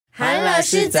韩老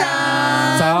师早，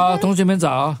早，同学们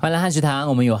早，欢迎来汉食堂。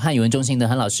我们有汉语文中心的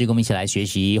韩老师跟我们一起来学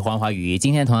习华语。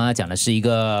今天同样要讲的是一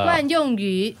个惯用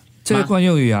语。这个惯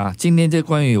用语啊，今天这个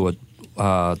惯用语我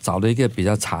找了一个比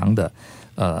较长的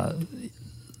4、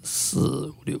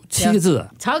5、6、7个字，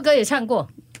曹格也唱过。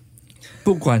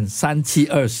不管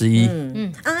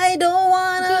3721。I don't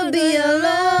wanna be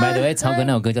alone。by the way， 曹格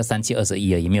那首歌叫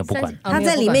3721而已，没有不管。他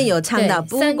在里面有唱到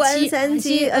不管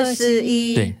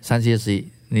3721。对，3721，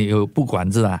你有不管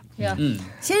字啊？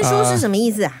先说是什么意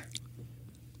思啊？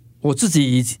我自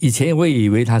己以前我也以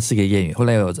为它是个谚语，后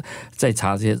来我再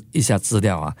查一下资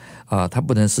料啊，它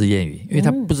不能是谚语，因为它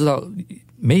不知道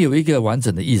没有一个完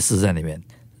整的意思在里面，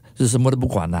是什么都不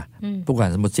管了，不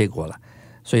管什么结果了，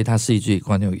所以它是一句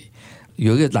惯用语。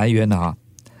有一个来源的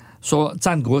说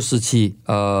战国时期，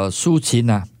苏秦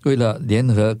为了联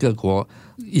合各国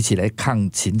一起来抗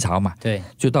秦朝嘛，对，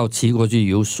就到齐国去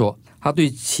游说。他对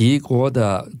齐国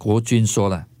的国君说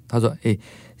了，他说：“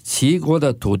齐国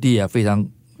的土地非常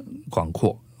广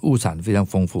阔，物产非常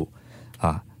丰富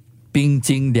兵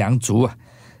精粮足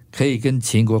可以跟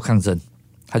秦国抗争。”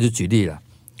他就举例了，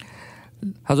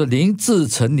他说临淄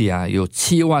城里有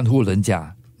7万户人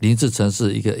家，临淄城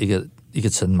是一个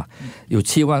城嘛，有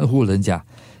7万户人家，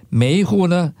每一户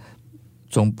呢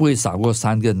总不会少过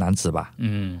3个男子吧？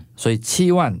所以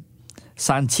7万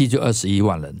37就21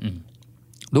万人。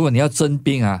如果你要征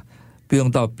兵不用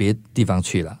到别地方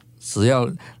去了，只要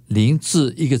临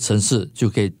淄一个城市就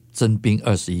可以征兵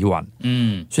21万。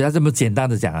所以他这么简单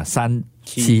的讲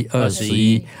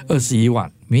3721万，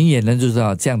明眼人就知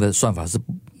道这样的算法是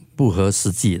不合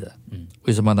实际的。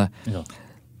为什么呢？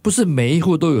不是每一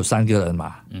户都有3个人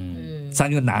嘛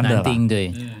，3个男的嘛，男丁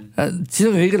对，其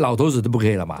中有一个老头子都不可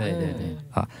以了嘛。对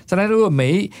再来，如果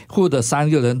每一户的3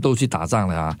个人都去打仗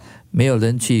了没有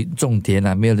人去种田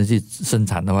没有人去生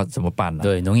产的话，怎么办呢？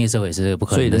对，农业社会是不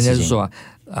可能的事情。所以人家就说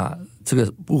这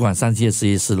个不管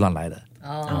3721是乱来的。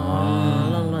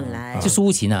乱来。就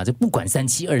苏秦就不管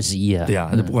3721对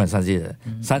就不管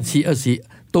3721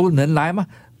都能来吗？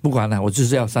不管了，我就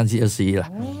是要3721了。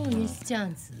你是这样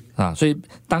子所以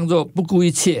当作不顾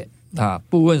一切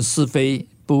不问是非，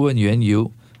不问缘由，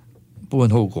不问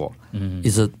后果，一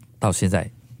直到现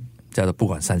在叫做不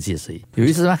管3721，有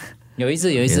意思吗？有意思，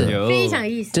非常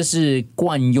有意思。这是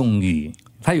惯用语，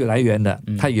它有来源的，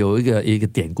它有一个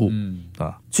典故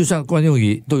就算惯用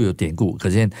语都有典故，可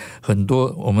见很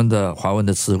多我们的华文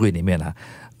的词汇里面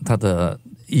它的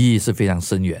意义是非常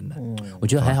深远的。我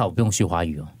觉得还好，不用学华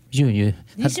语因为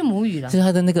你是母语了，就是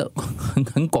它的那个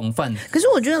很广泛。可是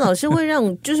我觉得老师会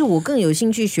让就是我更有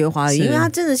兴趣学华语，因为他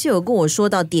真的是有跟我说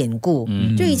到典故。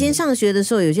就以前上学的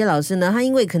时候，有些老师呢，他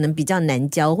因为可能比较难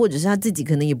教，或者是他自己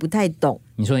可能也不太懂。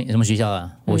你说什么学校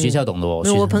我学校懂的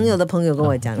我朋友的朋友跟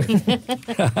我讲。